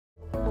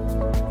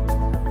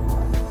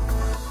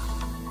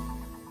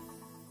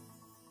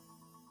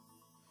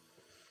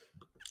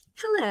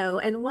Hello,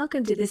 and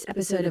welcome to this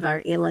episode of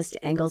our Analyst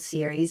Angle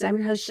series. I'm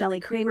your host, Shelley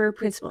Kramer,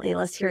 Principal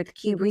Analyst here at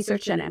theCUBE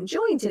Research, and I'm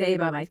joined today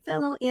by my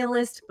fellow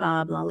analyst,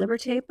 Bob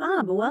Laliberte.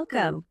 Bob,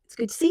 welcome. It's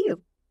good to see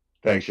you.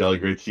 Thanks, Shelley.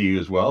 Great to see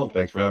you as well.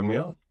 Thanks for having me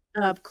on.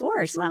 Of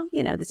course. Well,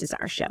 this is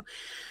our show.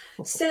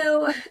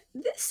 So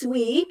this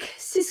week,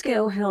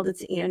 Cisco held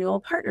its annual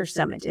Partner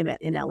Summit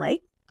event in LA.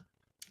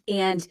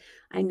 And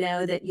I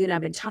know that you and I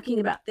have been talking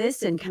about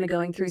this and kind of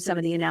going through some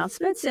of the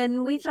announcements,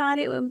 and we thought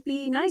it would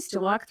be nice to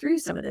walk through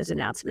some of those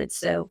announcements.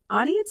 So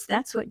audience,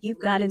 that's what you've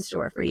got in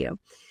store for you.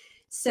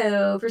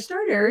 So for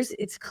starters,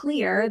 it's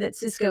clear that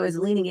Cisco is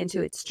leaning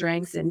into its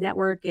strengths in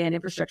network and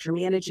infrastructure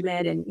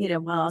management,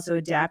 and while also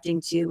adapting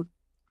to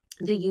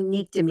the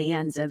unique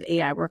demands of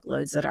AI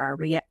workloads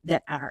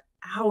that are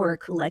our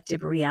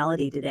collective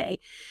reality today.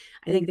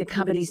 I think the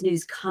company's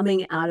news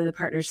coming out of the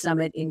Partner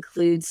Summit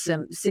includes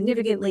some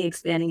significantly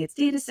expanding its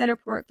data center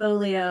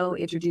portfolio,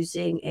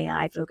 introducing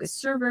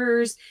AI-focused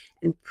servers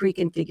and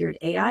pre-configured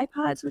AI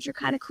pods, which are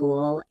kind of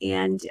cool.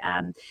 And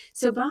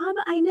so, Bob,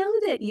 I know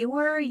that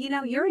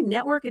you're a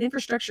network and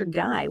infrastructure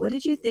guy. What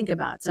did you think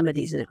about some of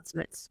these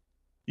announcements?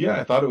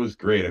 Yeah, I thought it was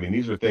great. I mean,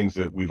 these are things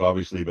that we've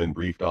obviously been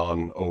briefed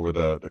on over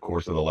the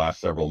course of the last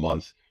several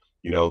months.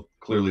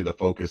 Clearly the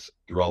focus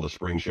through all the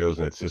spring shows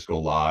and at Cisco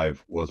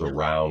Live was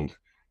around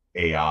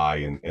AI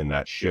and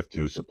that shift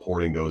to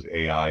supporting those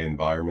AI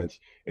environments.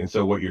 And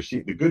so what you're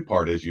seeing, the good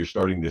part is you're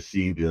starting to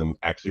see them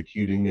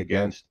executing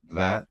against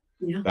that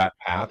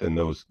path and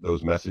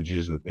those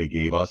messages that they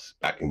gave us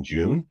back in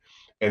June.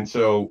 And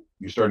so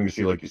you're starting to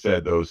see, like you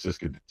said, those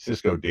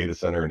Cisco data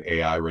center and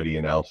AI ready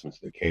announcements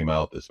that came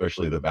out,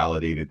 especially the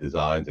validated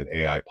designs and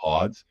AI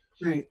pods.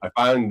 Right. I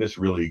find this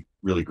really,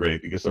 really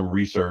great because some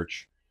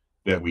research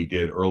that we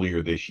did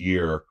earlier this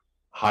year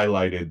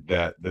highlighted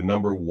that the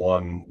number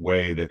one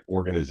way that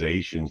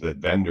organizations, that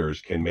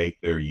vendors can make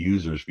their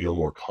users feel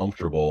more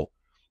comfortable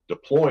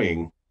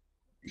deploying,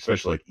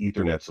 especially like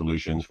Ethernet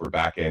solutions for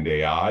back-end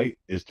AI,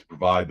 is to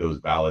provide those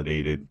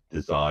validated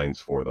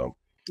designs for them.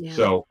 Yeah.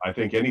 So I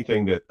think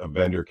anything that a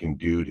vendor can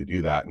do to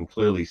do that, and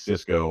clearly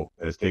Cisco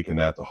has taken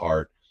that to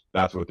heart.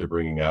 That's what they're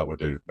bringing out with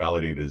their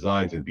validated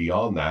designs, and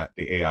beyond that,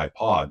 the AI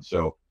pod.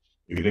 So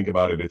if you think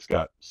about it, it's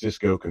got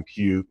Cisco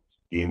compute,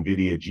 the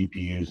NVIDIA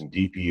GPUs and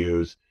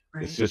DPUs,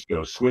 the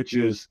Cisco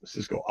switches,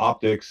 Cisco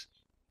optics.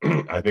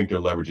 I think they're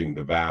leveraging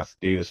the vast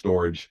data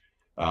storage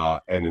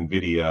and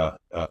NVIDIA,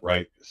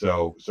 right?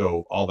 So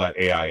all that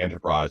AI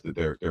enterprise that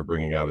they're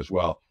bringing out as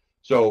well.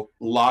 So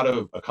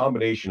a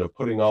combination of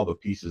putting all the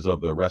pieces of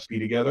the recipe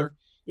together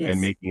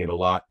and making it a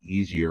lot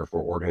easier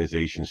for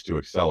organizations to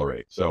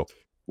accelerate. So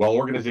while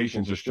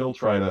organizations are still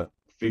trying to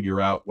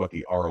figure out what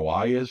the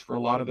ROI is for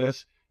a lot of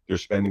this, they're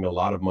spending a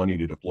lot of money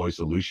to deploy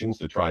solutions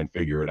to try and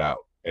figure it out.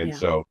 And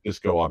so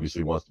Cisco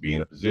obviously wants to be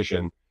in a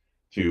position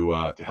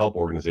to help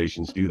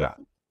organizations do that.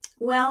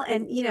 Well,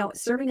 and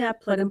serving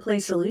up plug and play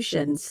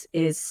solutions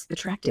is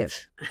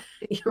attractive.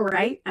 You're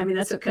right. I mean,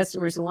 that's what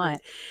customers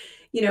want.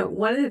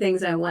 One of the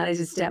things I wanted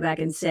to step back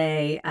and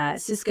say,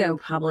 Cisco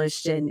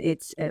published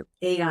its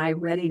AI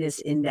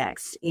readiness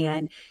index.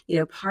 And,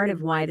 part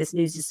of why this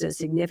news is so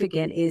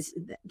significant is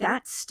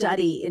that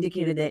study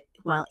indicated that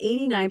while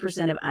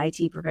 89% of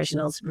IT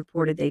professionals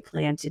reported they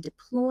plan to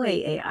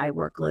deploy AI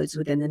workloads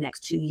within the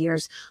next 2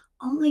 years,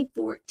 only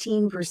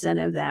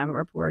 14% of them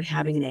report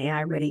having an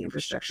AI-ready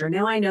infrastructure.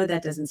 Now, I know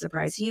that doesn't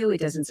surprise you. It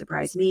doesn't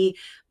surprise me.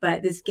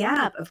 But this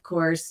gap, of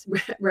course,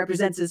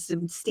 represents a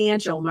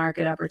substantial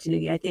market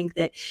opportunity. I think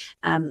that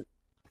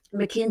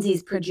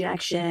McKinsey's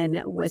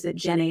projection was that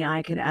Gen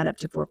AI could add up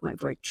to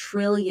 4.4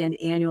 trillion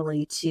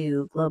annually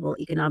to global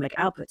economic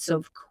output. So,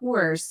 of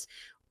course,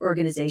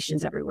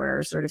 organizations everywhere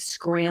are sort of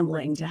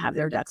scrambling to have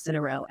their ducks in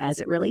a row as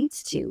it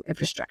relates to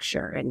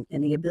infrastructure and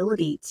the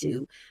ability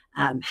to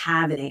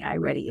have an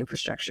AI-ready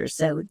infrastructure.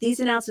 So these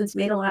announcements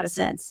made a lot of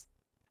sense.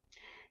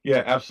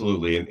 Yeah,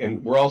 absolutely.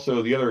 And we're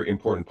also, the other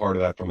important part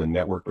of that from a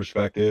network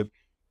perspective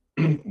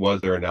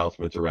was their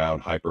announcements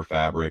around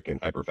Hyperfabric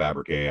and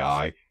Hyperfabric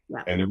AI.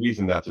 Yeah. And the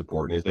reason that's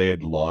important is they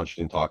had launched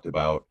and talked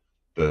about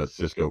the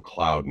Cisco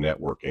cloud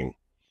networking.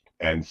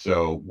 And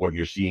so what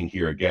you're seeing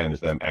here again is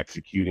them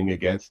executing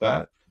against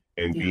that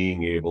and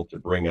being able to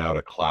bring out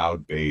a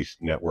cloud-based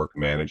network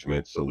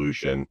management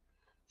solution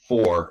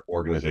for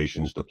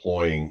organizations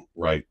deploying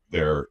if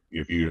they're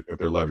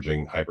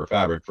leveraging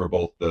Hyperfabric for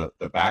both the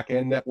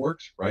back-end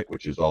networks, right,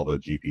 which is all the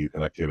GPU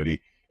connectivity,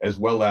 as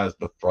well as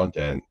the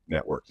front-end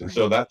networks. And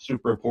so that's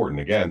super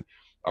important. Again,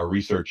 our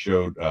research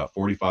showed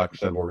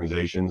 45% of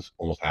organizations,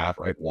 almost half,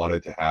 right,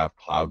 wanted to have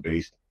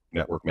cloud-based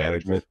network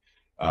management.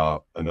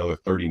 Another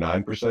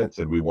 39%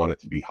 said we want it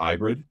to be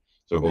hybrid,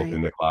 so both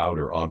in the cloud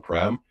or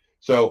on-prem.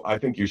 So I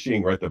think you're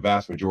seeing, right, the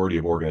vast majority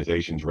of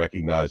organizations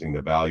recognizing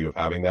the value of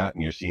having that,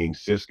 and you're seeing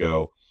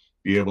Cisco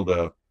be able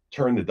to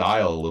turn the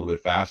dial a little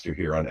bit faster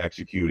here on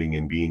executing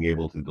and being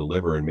able to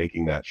deliver and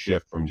making that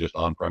shift from just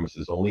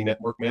on-premises only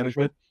network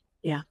management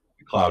to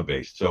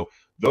cloud-based. So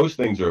those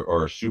things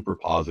are super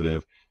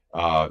positive.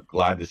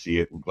 Glad to see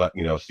it.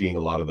 Seeing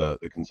a lot of the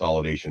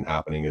consolidation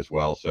happening as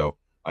well. So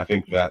I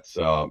think that's,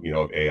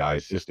 AI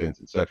assistance,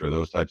 et cetera,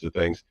 those types of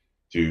things.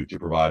 to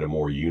provide a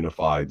more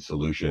unified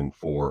solution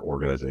for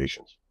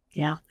organizations.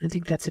 Yeah, I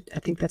think that's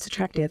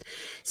attractive.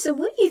 So,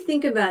 what do you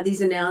think about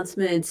these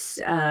announcements?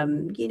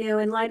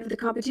 In light of the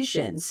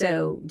competition.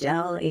 So,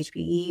 Dell,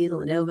 HPE,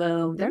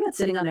 Lenovo, they're not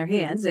sitting on their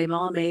hands. They've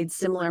all made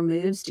similar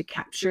moves to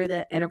capture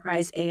the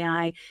enterprise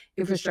AI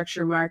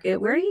infrastructure market.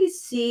 Where do you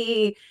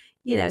see,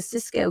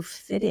 Cisco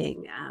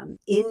fitting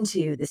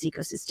into this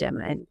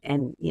ecosystem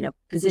and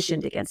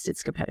positioned against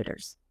its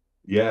competitors?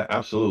 Yeah,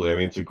 absolutely. I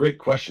mean, it's a great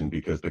question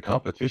because the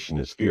competition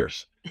is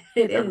fierce.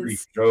 It Every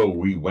is. show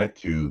we went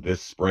to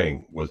this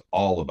spring was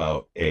all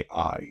about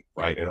AI, Yep.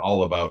 right? And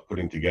all about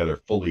putting together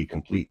fully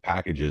complete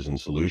packages and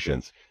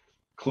solutions.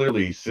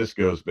 Clearly,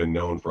 Cisco's been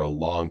known for a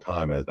long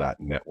time as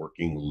that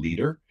networking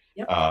leader.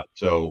 Yep.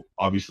 So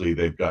obviously,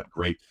 they've got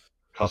great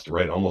customer,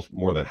 right? Almost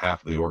more than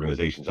half of the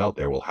organizations out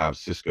there will have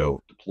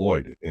Cisco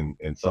deployed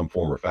in some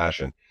form or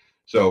fashion.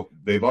 So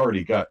they've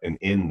already got an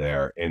in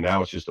there, and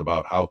now it's just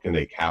about how can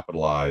they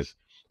capitalize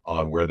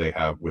on where they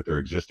have with their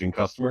existing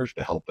customers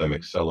to help them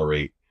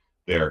accelerate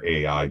their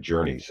AI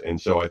journeys.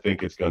 And so I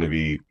think it's going to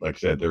be, like I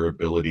said, their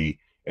ability,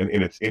 and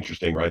it's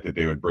interesting, right, that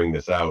they would bring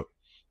this out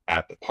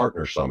at the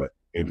partner summit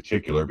in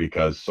particular,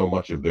 because so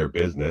much of their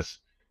business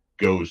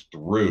goes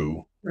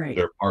through Right.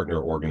 their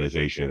partner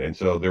organization. And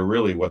so they're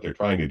really what they're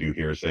trying to do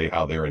here is say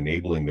how they're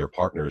enabling their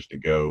partners to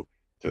go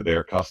to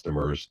their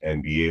customers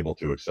and be able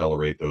to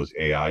accelerate those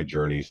AI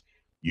journeys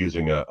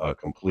using a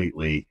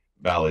completely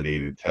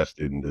validated,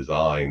 tested, and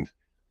designed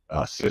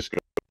Cisco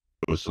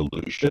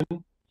solution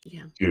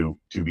Yeah.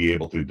 to be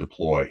able to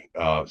deploy.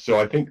 So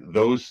I think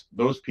those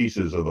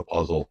pieces of the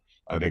puzzle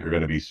I think are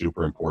going to be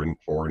super important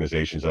for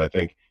organizations. And I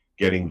think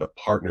getting the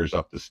partners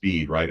up to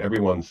speed, right?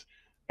 Everyone's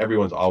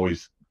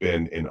always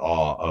been in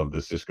awe of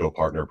the Cisco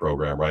partner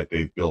program, right?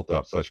 They've built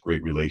up such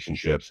great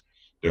relationships.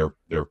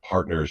 Their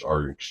partners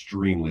are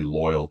extremely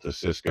loyal to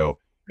Cisco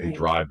and Right.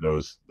 drive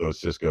those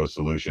Cisco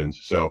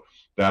solutions. So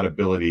that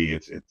ability,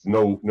 it's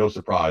no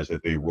surprise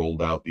that they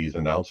rolled out these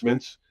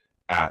announcements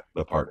at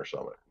the partner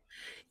summit.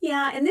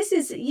 Yeah, and this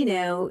is,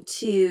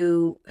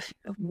 to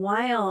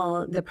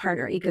while the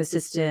partner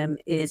ecosystem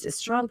is a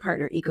strong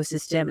partner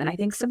ecosystem, and I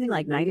think something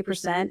like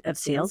 90% of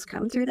sales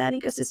come through that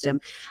ecosystem,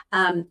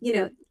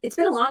 it's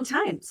been a long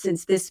time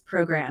since this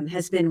program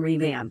has been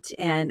revamped.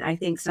 And I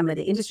think some of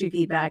the industry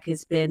feedback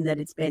has been that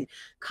it's been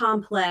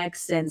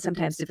complex and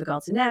sometimes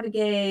difficult to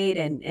navigate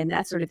and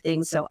that sort of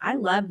thing. So I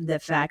love the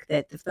fact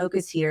that the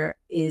focus here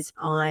is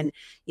on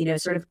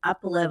sort of up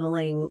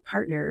leveling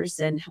partners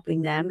and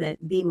helping them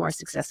be more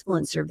successful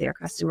and serve their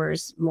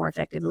customers more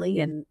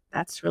effectively. And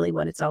that's really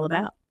what it's all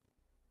about.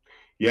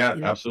 Yeah,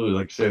 You know? absolutely.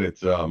 Like I said,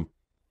 it's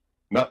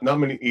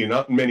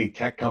not many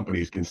tech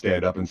companies can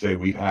stand up and say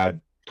we've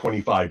had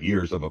 25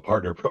 years of a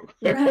partner program,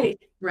 Right,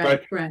 right,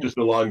 right? right. Just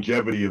the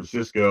longevity of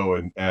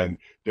Cisco and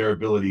their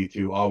ability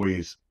to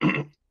always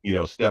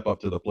step up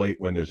to the plate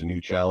when there's a new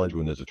challenge,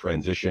 when there's a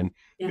transition.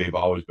 Yeah, They've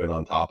always been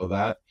on top of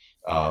that.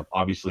 yeah,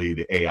 Obviously,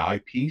 the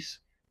AI piece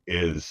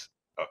is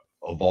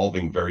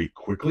evolving very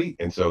quickly,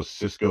 and so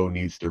Cisco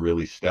needs to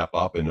really step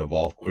up and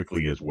evolve yes,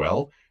 quickly as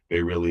well.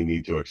 They really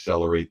need to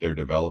accelerate their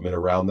development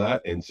around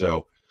that, and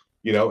so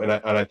and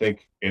I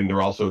think, and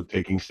they're also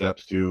taking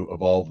steps to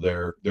evolve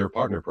their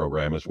partner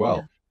program as yeah.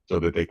 well, so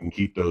that they can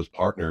keep those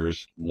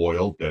partners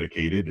loyal,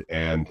 dedicated,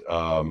 and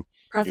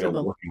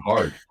Profitable. working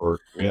hard for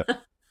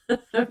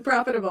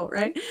Profitable,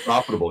 right?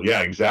 profitable.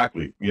 Yeah,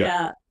 exactly.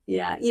 Yeah.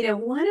 Yeah, yeah.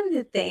 One of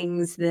the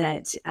things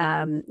that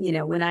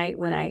when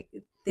I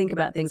think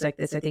about things like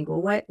this, I think,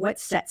 well, what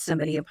sets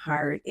somebody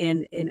apart?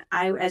 And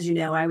I, as you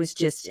know, I was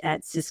just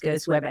at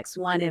Cisco's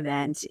WebEx1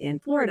 event in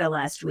Florida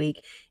last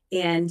week,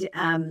 and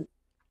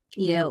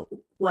you know,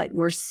 what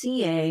we're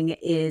seeing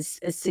is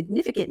a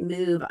significant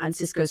move on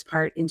Cisco's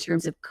part in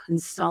terms of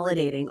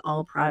consolidating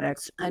all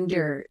products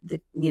under the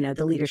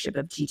leadership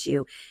of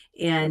G2.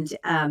 And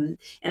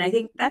I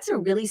think that's a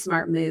really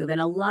smart move.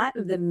 And a lot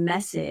of the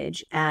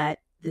message at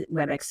the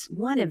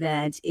WebEx1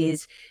 event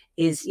is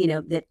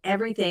that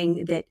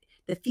everything that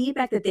the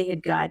feedback that they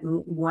had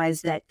gotten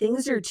was that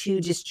things are too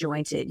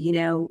disjointed,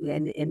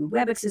 and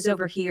WebEx is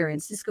over here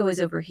and Cisco is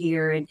over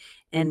here, and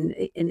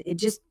it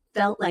just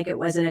felt like it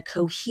wasn't a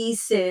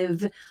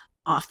cohesive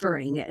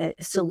offering, a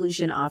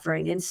solution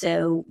offering. And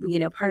so,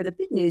 part of the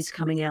big news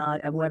coming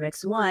out of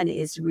WebEx1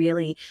 is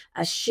really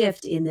a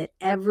shift in that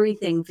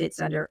everything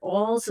fits under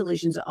all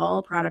solutions,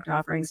 all product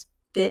offerings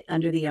fit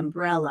under the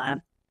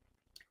umbrella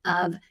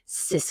of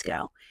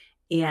Cisco.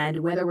 And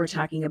whether we're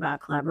talking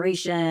about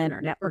collaboration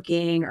or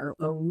networking or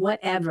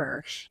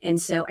whatever.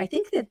 And so I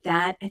think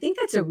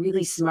that's a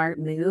really smart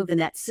move. And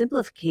that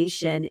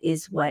simplification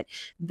is what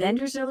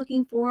vendors are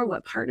looking for,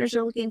 what partners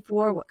are looking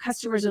for, what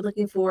customers are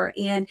looking for.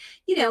 And,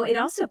 it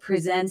also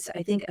presents,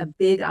 I think, a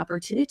big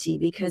opportunity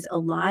because a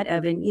lot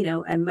of,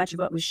 and much of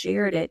what was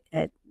shared at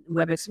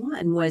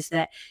WebEx1 was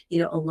that,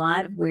 a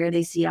lot of where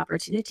they see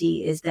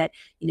opportunity is that,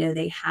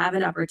 they have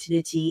an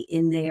opportunity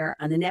in there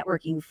on the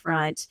networking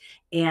front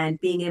and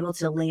being able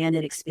to land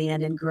and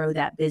expand and grow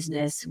that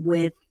business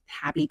with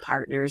happy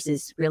partners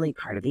is really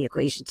part of the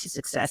equation to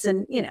success.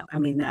 And, I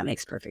mean, that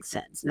makes perfect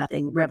sense.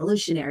 Nothing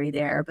revolutionary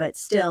there, but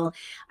still,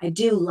 I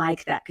do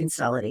like that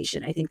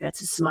consolidation. I think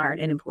that's a smart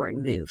and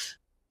important move.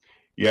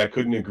 Yeah, I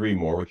couldn't agree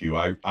more with you.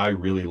 I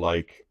really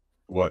like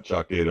what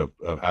Chuck did of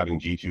having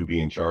G2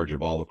 be in charge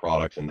of all the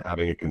products and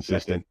having it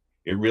consistent.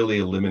 It really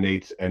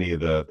eliminates any of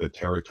the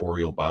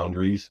territorial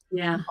boundaries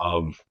Yeah.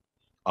 of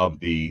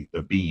the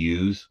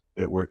BUs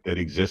that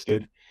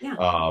existed. Yeah.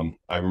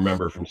 I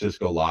remember from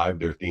Cisco Live,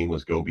 their theme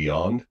was "Go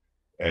Beyond,"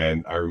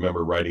 and I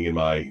remember writing in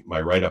my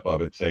write up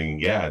of it saying,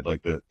 "Yeah,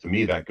 like to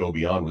me that go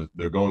beyond was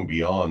they're going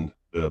beyond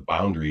the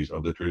boundaries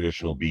of the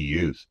traditional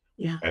BUs,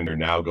 Yeah. and they're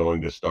now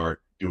going to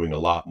start doing a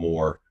lot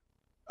more,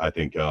 I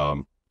think,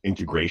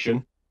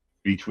 integration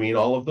between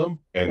all of them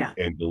Yeah.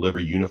 and deliver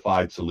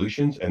unified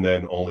solutions." And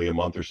then only a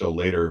month or so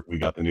later, we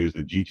got the news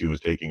that G2 was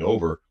taking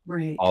over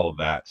Right. all of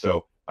that.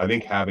 So I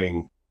think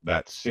having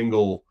that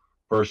single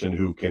person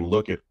who can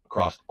look at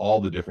across all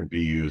the different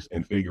BUs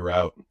and figure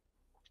out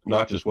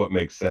not just what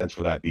makes sense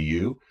for that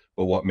BU,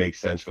 but what makes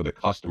sense for the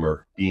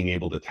customer, being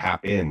able to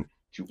tap in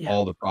to Yeah.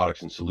 all the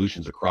products and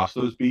solutions across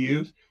those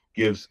BUs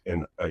gives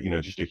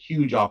just a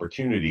huge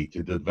opportunity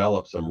to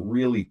develop some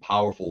really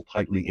powerful,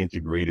 tightly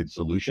integrated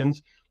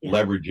solutions, Yeah.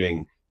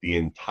 leveraging the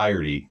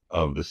entirety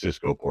of the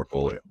Cisco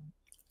portfolio.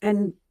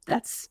 And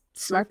that's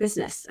smart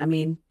business. I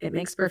mean, it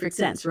makes perfect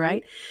sense,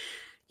 right?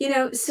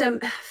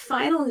 Some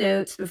final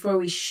notes before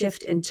we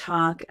shift and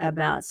talk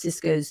about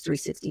Cisco's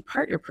 360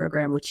 Partner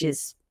Program, which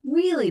is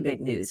really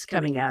big news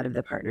coming out of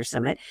the Partner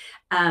Summit.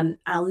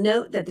 I'll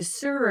note that the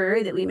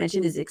server that we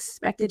mentioned is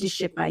expected to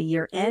ship by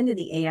year end, and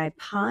the AI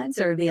pods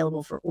are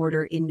available for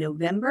order in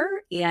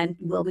November. And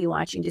we'll be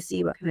watching to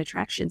see what kind of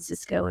traction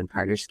Cisco and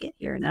partners get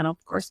here. And that'll,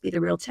 of course, be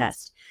the real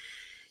test.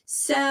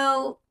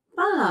 So,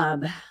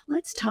 Bob,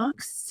 let's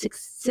talk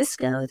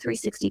Cisco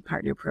 360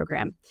 Partner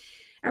Program.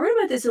 I read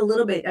about this a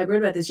little bit. I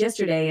read about this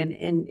yesterday,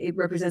 and it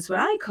represents what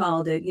I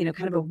called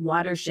kind of a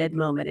watershed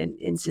moment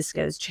in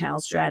Cisco's channel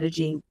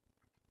strategy.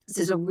 This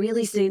is a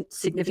really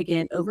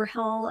significant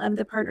overhaul of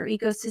the partner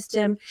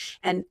ecosystem.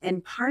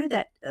 And part of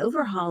that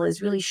overhaul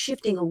is really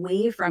shifting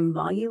away from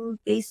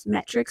volume-based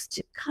metrics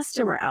to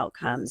customer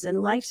outcomes and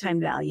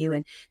lifetime value.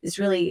 And this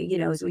really,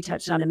 as we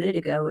touched on a minute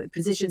ago, it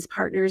positions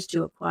partners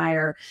to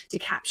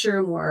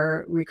capture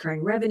more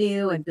recurring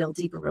revenue and build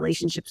deeper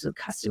relationships with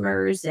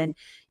customers. And,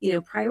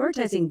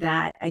 prioritizing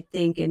that, I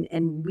think,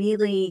 and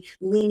really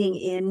leaning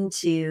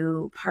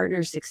into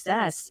partner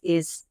success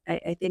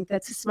I think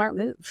that's a smart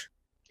move.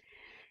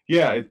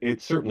 Yeah,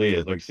 it certainly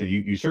is. Like I said,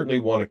 you certainly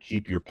want to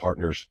keep your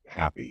partners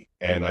happy.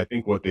 And I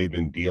think what they've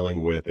been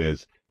dealing with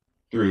is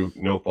through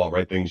no fault,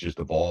 right? Things just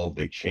evolve,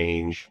 they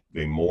change,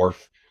 they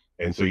morph.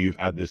 And so you've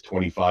had this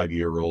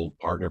 25-year-old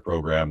partner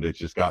program that's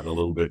just gotten a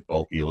little bit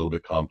bulky, a little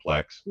bit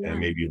complex, and Yeah.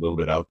 maybe a little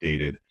bit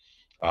outdated.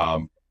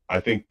 I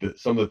think that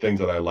some of the things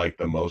that I like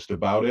the most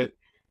about it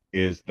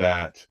is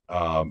that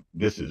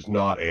this is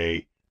not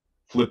a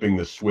flipping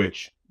the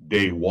switch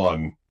day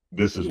one.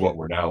 This is Yeah. what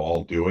we're now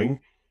all doing.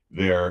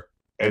 They're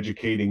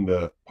educating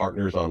the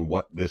partners on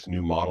what this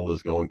new model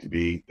is going to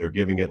be. They're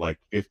giving it like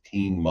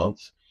 15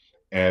 months.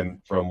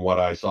 And from what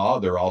I saw,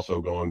 they're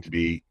also going to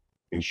be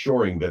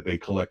ensuring that they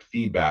collect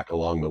feedback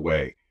along the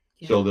way.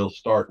 So Yeah. they'll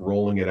start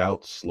rolling it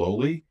out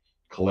slowly,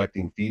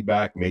 collecting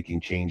feedback,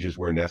 making changes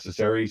where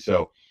necessary.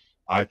 So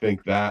I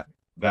think that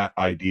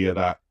idea,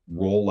 that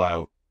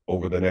rollout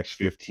over the next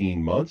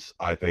 15 months,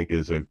 I think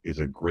is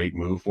a great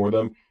move for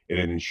them. And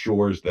it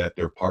ensures that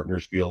their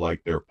partners feel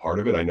like they're part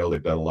of it. I know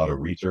they've done a lot of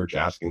research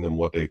asking them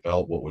what they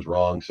felt, what was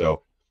wrong.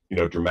 So,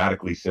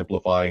 dramatically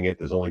simplifying it.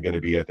 There's only going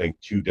to be, I think,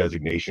 two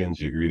designations.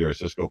 You're either a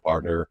Cisco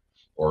partner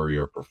or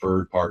your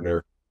preferred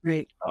partner.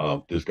 Right.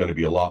 There's going to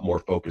be a lot more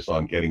focus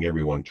on getting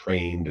everyone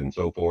trained and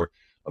so forth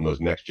on those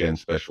next gen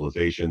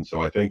specializations.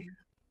 So I think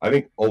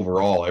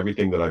overall,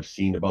 everything that I've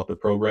seen about the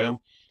program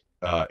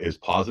is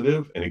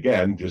positive. And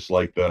again, just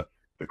like the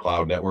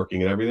cloud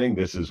networking and everything,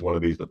 this is one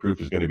of these, the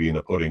proof is going to be in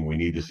the pudding. We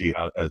need to see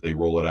how, as they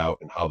roll it out,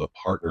 and how the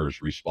partners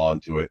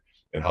respond to it,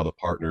 and how the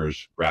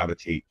partners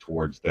gravitate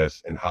towards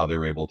this, and how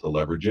they're able to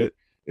leverage it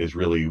is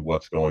really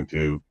what's going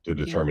to Yeah.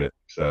 determine its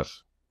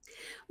success.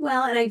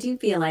 Well, and I do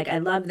feel like I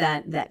love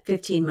that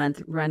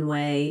 15-month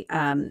runway.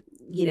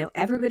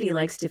 Everybody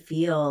likes to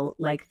feel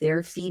like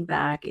their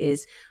feedback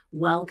is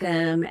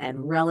welcome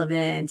and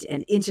relevant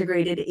and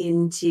integrated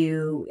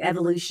into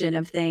evolution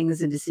of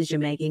things and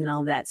decision making and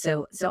all that.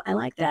 So I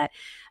like that.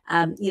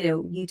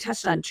 You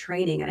touched on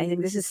training, and I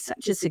think this is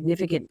such a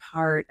significant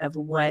part of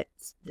what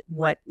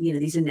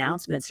these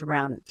announcements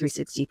around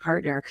 360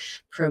 Partner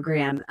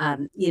Program.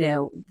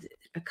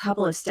 A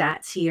couple of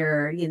stats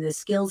here. The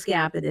skills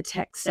gap in the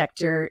tech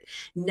sector,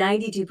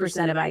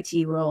 92% of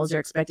IT roles are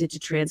expected to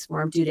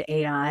transform due to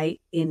AI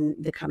in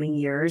the coming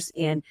years.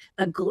 And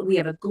we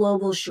have a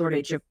global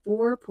shortage of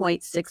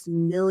 4.6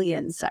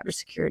 million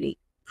cybersecurity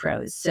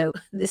pros. So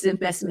this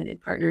investment in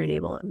partner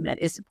enablement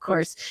is, of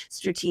course,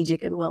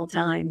 strategic and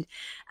well-timed.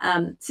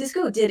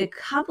 Cisco did a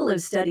couple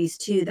of studies,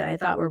 too, that I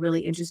thought were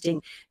really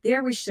interesting.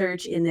 Their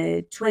research in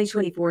the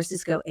 2024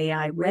 Cisco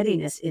AI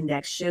Readiness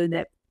Index showed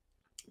that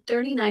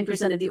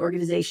 39% of the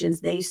organizations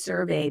they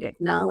surveyed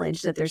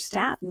acknowledged that their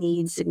staff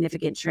needs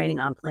significant training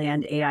on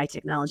planned AI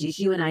technologies.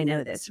 You and I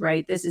know this,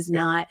 right? This is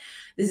not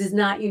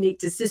unique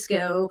to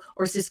Cisco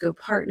or Cisco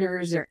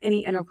partners or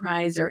any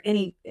enterprise or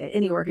any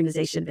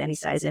organization of any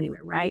size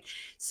anywhere, right?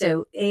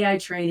 So AI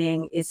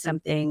training is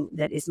something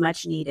that is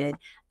much needed.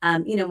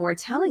 More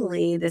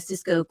tellingly, the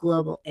Cisco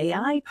Global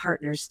AI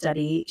Partners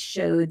study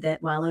showed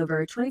that while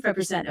over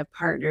 25% of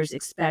partners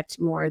expect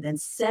more than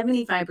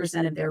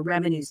 75% of their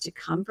revenues to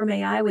come from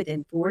AI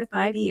within 4 to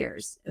 5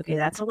 years, okay,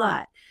 that's a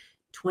lot.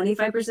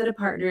 25% of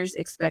partners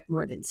expect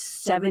more than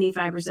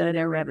 75% of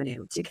their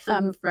revenue to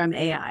come from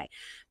AI,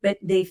 but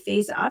they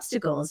face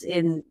obstacles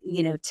in,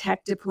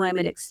 tech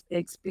deployment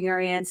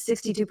experience.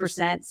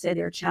 62% say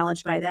they're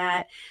challenged by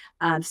that.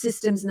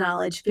 Systems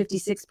knowledge,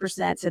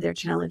 56% say they're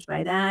challenged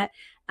by that.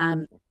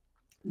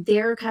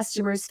 Their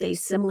customers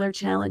face similar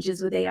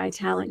challenges with AI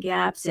talent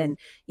gaps. And,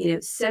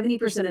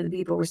 70% of the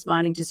people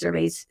responding to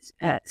surveys,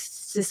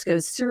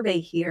 Cisco's survey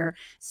here,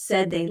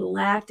 said they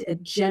lacked a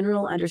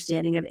general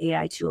understanding of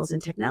AI tools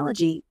and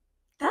technology.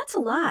 That's a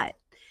lot.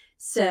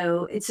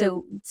 So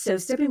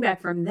stepping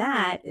back from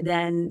that,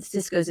 then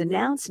Cisco's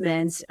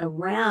announcements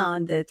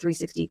around the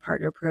 360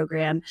 partner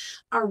program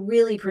are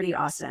really pretty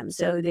awesome.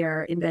 So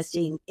they're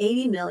investing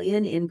 80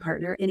 million in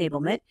partner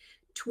enablement.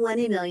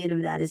 20 million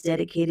of that is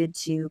dedicated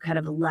to kind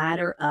of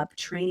ladder up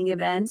training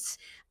events.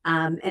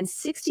 And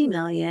 60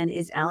 million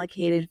is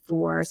allocated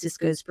for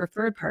Cisco's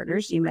preferred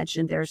partners. You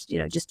mentioned there's,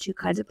 just two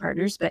kinds of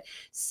partners, but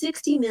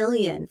 60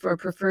 million for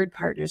preferred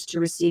partners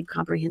to receive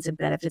comprehensive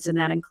benefits. And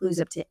that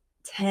includes up to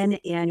 10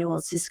 annual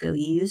Cisco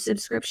U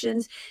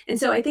subscriptions. And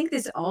so I think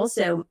this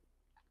also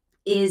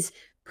is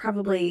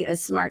probably a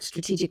smart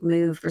strategic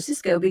move for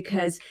Cisco,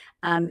 because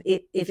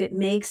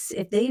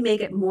if they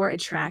make it more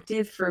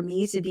attractive for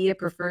me to be a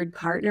preferred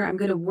partner, I'm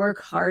going to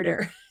work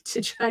harder to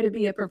try to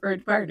be a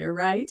preferred partner,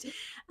 right?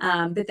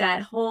 But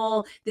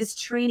this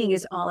training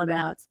is all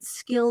about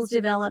skills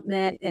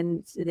development,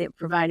 and they're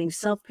providing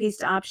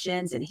self-paced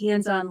options and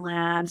hands-on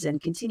labs and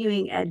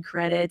continuing ed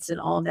credits and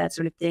all of that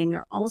sort of thing.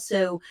 Are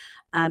also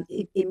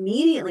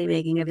immediately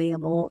making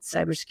available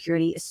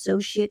cybersecurity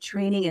associate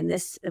training. And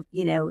this,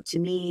 to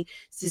me,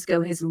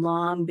 Cisco has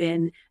long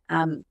been,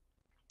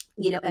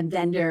 a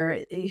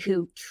vendor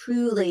who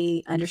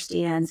truly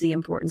understands the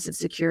importance of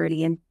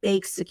security and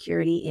bakes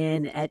security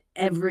in at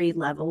every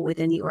level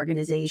within the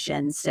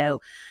organization. So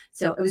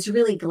I was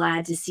really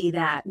glad to see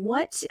that.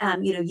 What,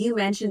 you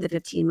mentioned the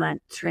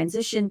 15-month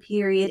transition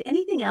period.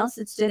 Anything else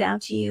that stood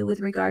out to you with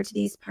regard to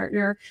these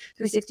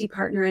 360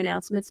 partner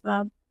announcements,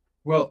 Bob?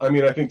 Well, I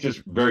mean, I think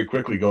just very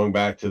quickly going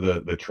back to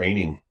the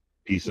training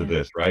piece of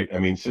this, right? I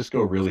mean,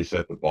 Cisco really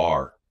set the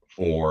bar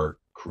for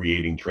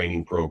creating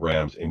training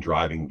programs and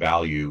driving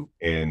value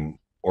in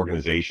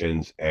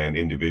organizations and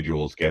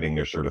individuals getting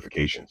their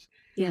certifications,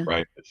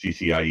 right?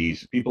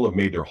 CCIEs, people have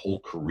made their whole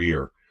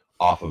career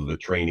off of the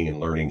training and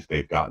learnings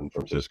they've gotten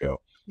from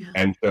Cisco. Yeah.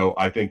 And so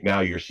I think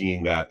now you're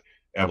seeing that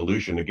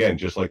evolution again,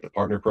 just like the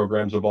partner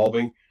programs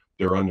evolving,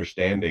 their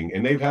understanding,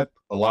 and they've had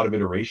a lot of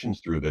iterations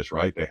through this,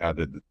 right? They had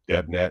the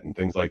DevNet and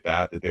things like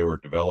that they were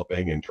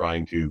developing and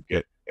trying to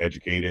get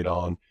educated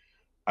on.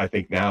 I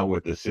think now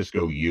with the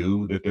Cisco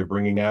U that they're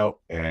bringing out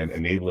and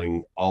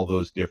enabling all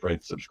those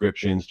different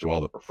subscriptions to all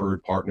the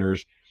preferred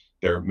partners,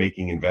 they're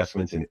making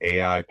investments in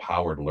AI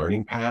powered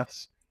learning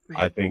paths.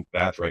 Right. I think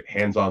that's right.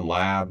 Hands-on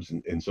labs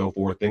and so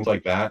forth, things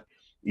like that,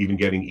 even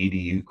getting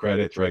EDU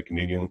credits, right?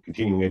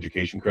 Continuing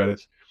education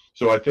credits.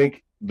 So I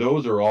think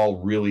those are all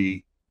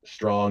really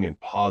strong and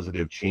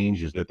positive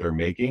changes that they're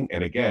making.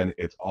 And again,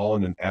 it's all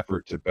in an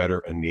effort to better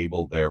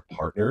enable their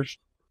partners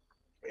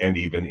and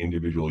even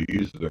individual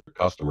users, their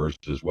customers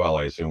as well.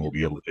 I assume will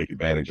be able to take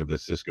advantage of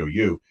this Cisco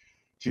U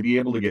to be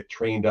able to get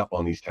trained up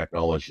on these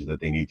technologies that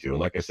they need to. And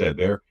like I said,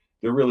 they're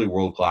really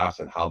world class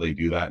in how they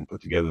do that and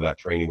put together that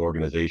training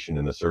organization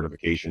and the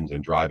certifications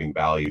and driving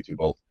value to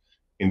both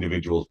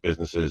individuals,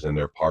 businesses, and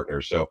their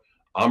partners. So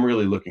I'm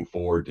really looking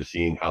forward to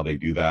seeing how they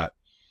do that.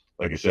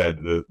 Like I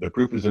said, the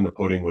proof is in the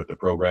pudding with the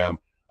program.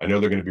 I know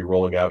they're going to be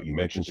rolling out. You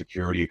mentioned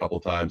security a couple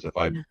of times. If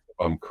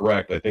I'm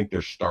correct, I think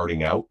they're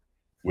starting out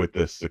with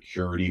the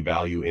security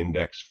value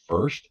index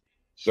first.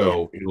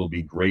 So it will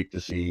be great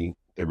to see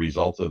the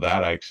results of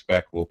that. I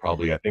expect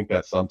I think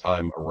that's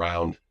sometime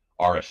around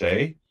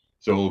RSA.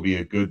 So it will be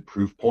a good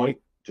proof point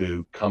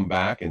to come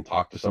back and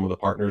talk to some of the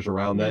partners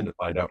around then to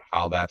find out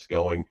how that's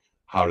going.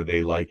 How do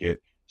they like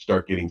it?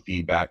 Start getting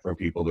feedback from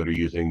people that are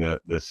using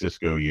the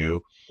Cisco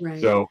U.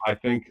 Right. So I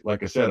think,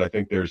 like I said, I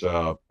think there's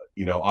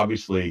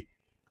obviously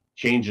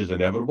change is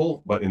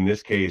inevitable, but in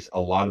this case, a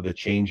lot of the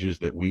changes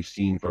that we've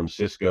seen from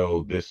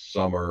Cisco this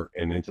summer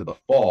and into the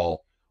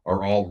fall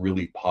are all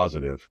really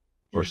positive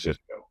for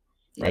Cisco,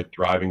 right?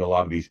 Driving a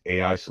lot of these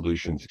AI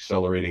solutions,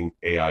 accelerating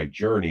AI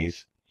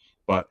journeys,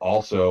 but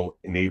also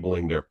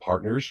enabling their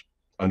partners,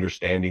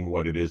 understanding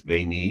what it is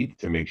they need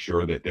to make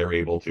sure that they're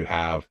able to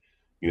have,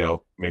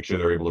 make sure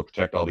they're able to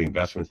protect all the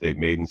investments they've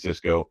made in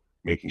Cisco,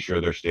 making sure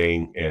they're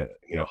staying,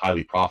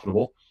 highly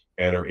profitable,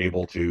 and are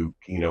able to,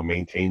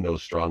 maintain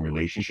those strong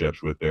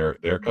relationships with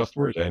their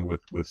customers and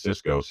with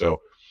Cisco. So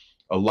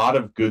a lot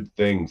of good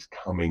things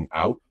coming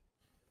out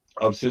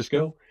of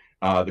Cisco.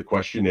 The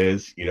question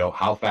is,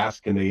 how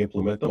fast can they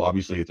implement them?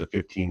 Obviously, it's a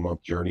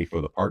 15-month journey for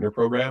the partner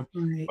program,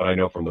 Right. but I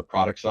know from the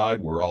product side,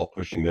 we're all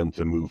pushing them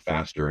to move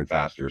faster and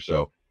faster.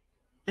 So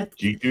That's-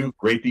 G2,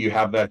 great that you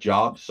have that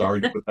job. Sorry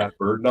to put that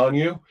burden on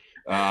you.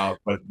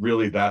 But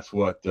really, that's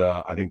what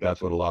I think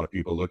that's what a lot of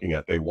people are looking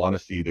at. They want to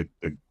see the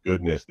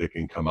goodness that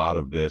can come out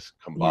of this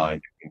Yeah.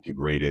 combined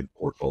integrated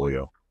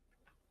portfolio.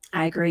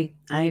 I agree.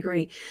 I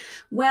agree.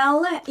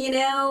 Well,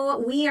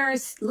 we are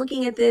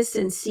looking at this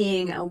and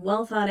seeing a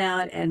well thought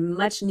out and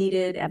much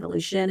needed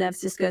evolution of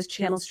Cisco's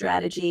channel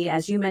strategy,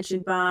 as you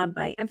mentioned, Bob,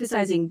 by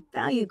emphasizing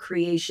value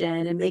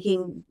creation and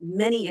making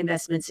many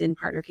investments in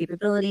partner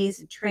capabilities,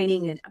 and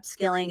training and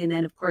upskilling, and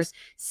then, of course,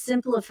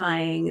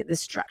 simplifying the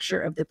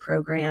structure of the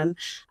program.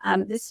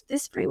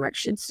 This framework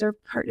should serve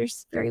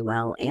partners very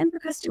well and for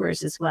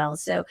customers as well.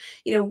 So,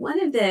 one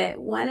of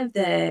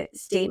the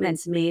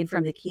statements made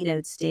from the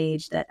keynote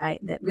stage that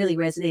really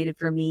resonated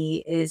for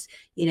me is,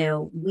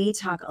 we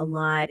talk a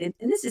lot, and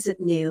this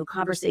isn't new,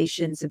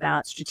 conversations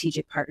about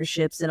strategic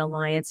partnerships and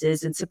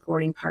alliances and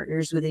supporting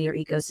partners within your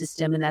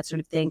ecosystem and that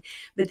sort of thing.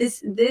 But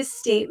this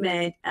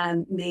statement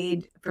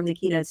made from the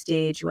keynote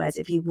stage was,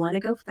 if you want to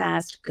go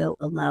fast, go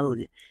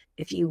alone.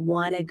 If you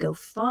want to go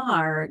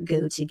far,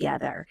 go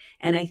together.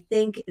 And I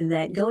think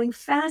that going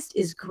fast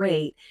is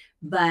great,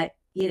 but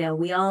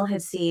we all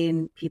have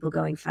seen people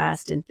going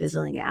fast and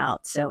fizzling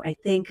out. So I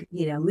think,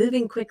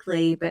 moving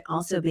quickly, but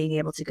also being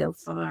able to go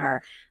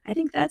far, I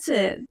think that's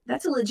a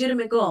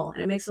legitimate goal,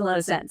 and it makes a lot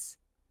of sense.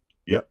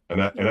 Yep.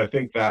 And I, Yeah. and I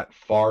think that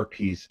FAR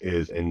piece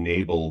is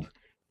enabled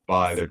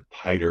by the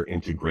tighter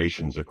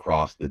integrations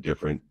across the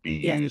different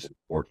BUs Yes. and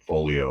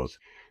portfolios.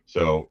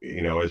 So,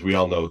 as we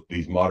all know,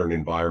 these modern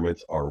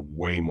environments are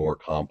way more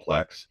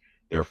complex.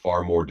 They're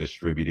far more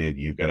distributed.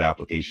 You've got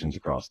applications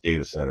across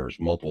data centers,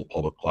 multiple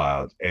public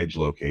clouds, edge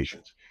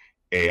locations.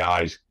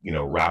 AI's,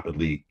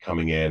 rapidly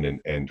coming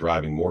in and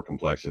driving more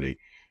complexity.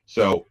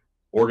 So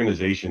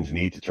organizations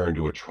need to turn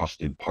to a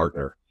trusted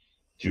partner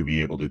to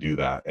be able to do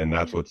that. And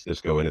that's Yeah. what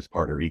Cisco and its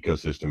partner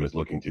ecosystem is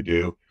looking to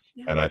do.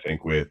 Yeah. And I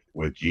think with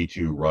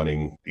G2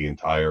 running the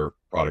entire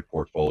product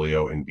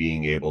portfolio and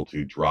being able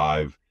to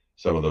drive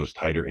some of those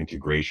tighter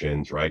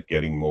integrations, right?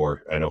 Getting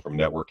more, I know from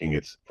networking,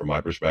 it's from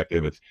my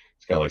perspective, it's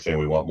kind of like saying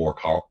we want more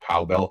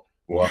cowbell,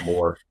 we want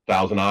more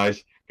thousand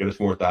eyes, get us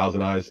more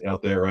thousand eyes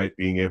out there, right?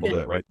 Being able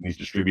Yeah. to, right, in these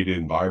distributed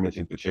environments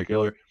in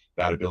particular,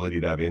 that ability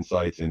to have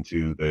insights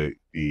into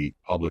the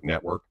public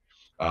network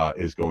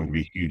is going to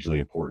be hugely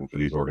important for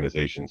these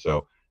organizations. So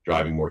Yeah.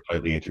 driving more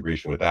tightly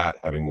integration with that,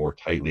 having more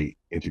tightly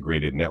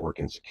integrated network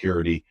and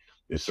security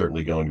is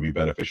certainly going to be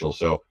beneficial.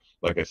 So,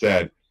 like I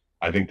said,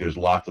 I think there's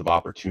lots of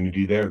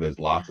opportunity there. There's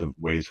Yeah. lots of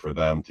ways for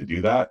them to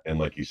do that. And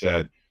like you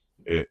said,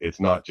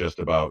 it's not just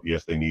about,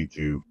 yes, they need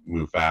to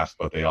move fast,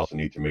 but they also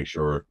need to make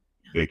sure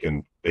they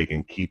can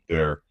keep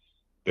their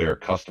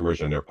customers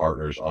and their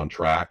partners on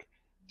track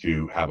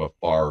to have a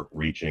far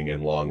reaching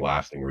and long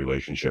lasting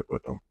relationship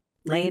with them.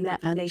 Laying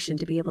that foundation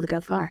to be able to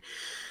go far.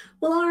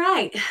 Well, all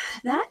right.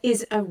 That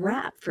is a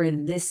wrap for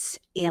this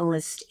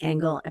Analyst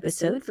Angle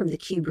episode from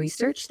theCUBE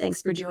Research.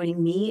 Thanks for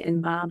joining me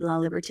and Bob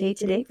Laliberte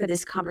today for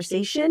this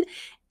conversation.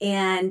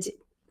 And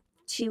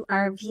to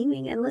our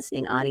viewing and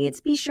listening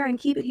audience, be sure and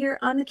keep it here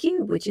on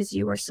theCUBE, which is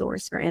your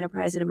source for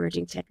enterprise and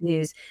emerging tech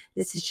news.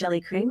 This is Shelley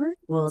Kramer.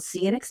 We'll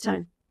see you next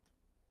time.